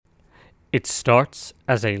It starts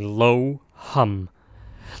as a low hum,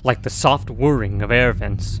 like the soft whirring of air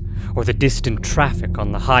vents or the distant traffic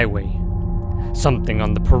on the highway, something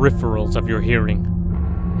on the peripherals of your hearing.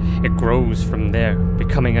 It grows from there,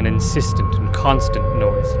 becoming an insistent and constant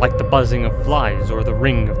noise, like the buzzing of flies or the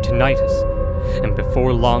ring of tinnitus, and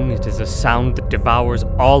before long it is a sound that devours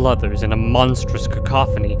all others in a monstrous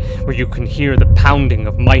cacophony where you can hear the pounding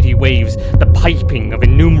of mighty waves, the piping of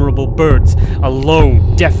innumerable birds, a low,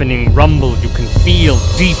 deafening rumble you can feel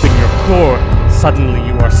deep in your core. Suddenly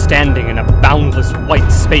you are standing in a boundless white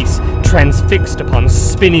space, transfixed upon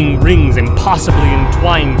spinning rings impossibly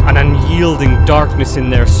entwined, an unyielding darkness in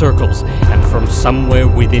their circles, and from somewhere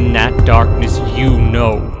within that darkness you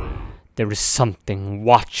know there is something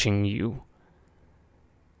watching you.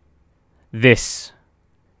 This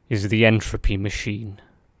is the Entropy Machine.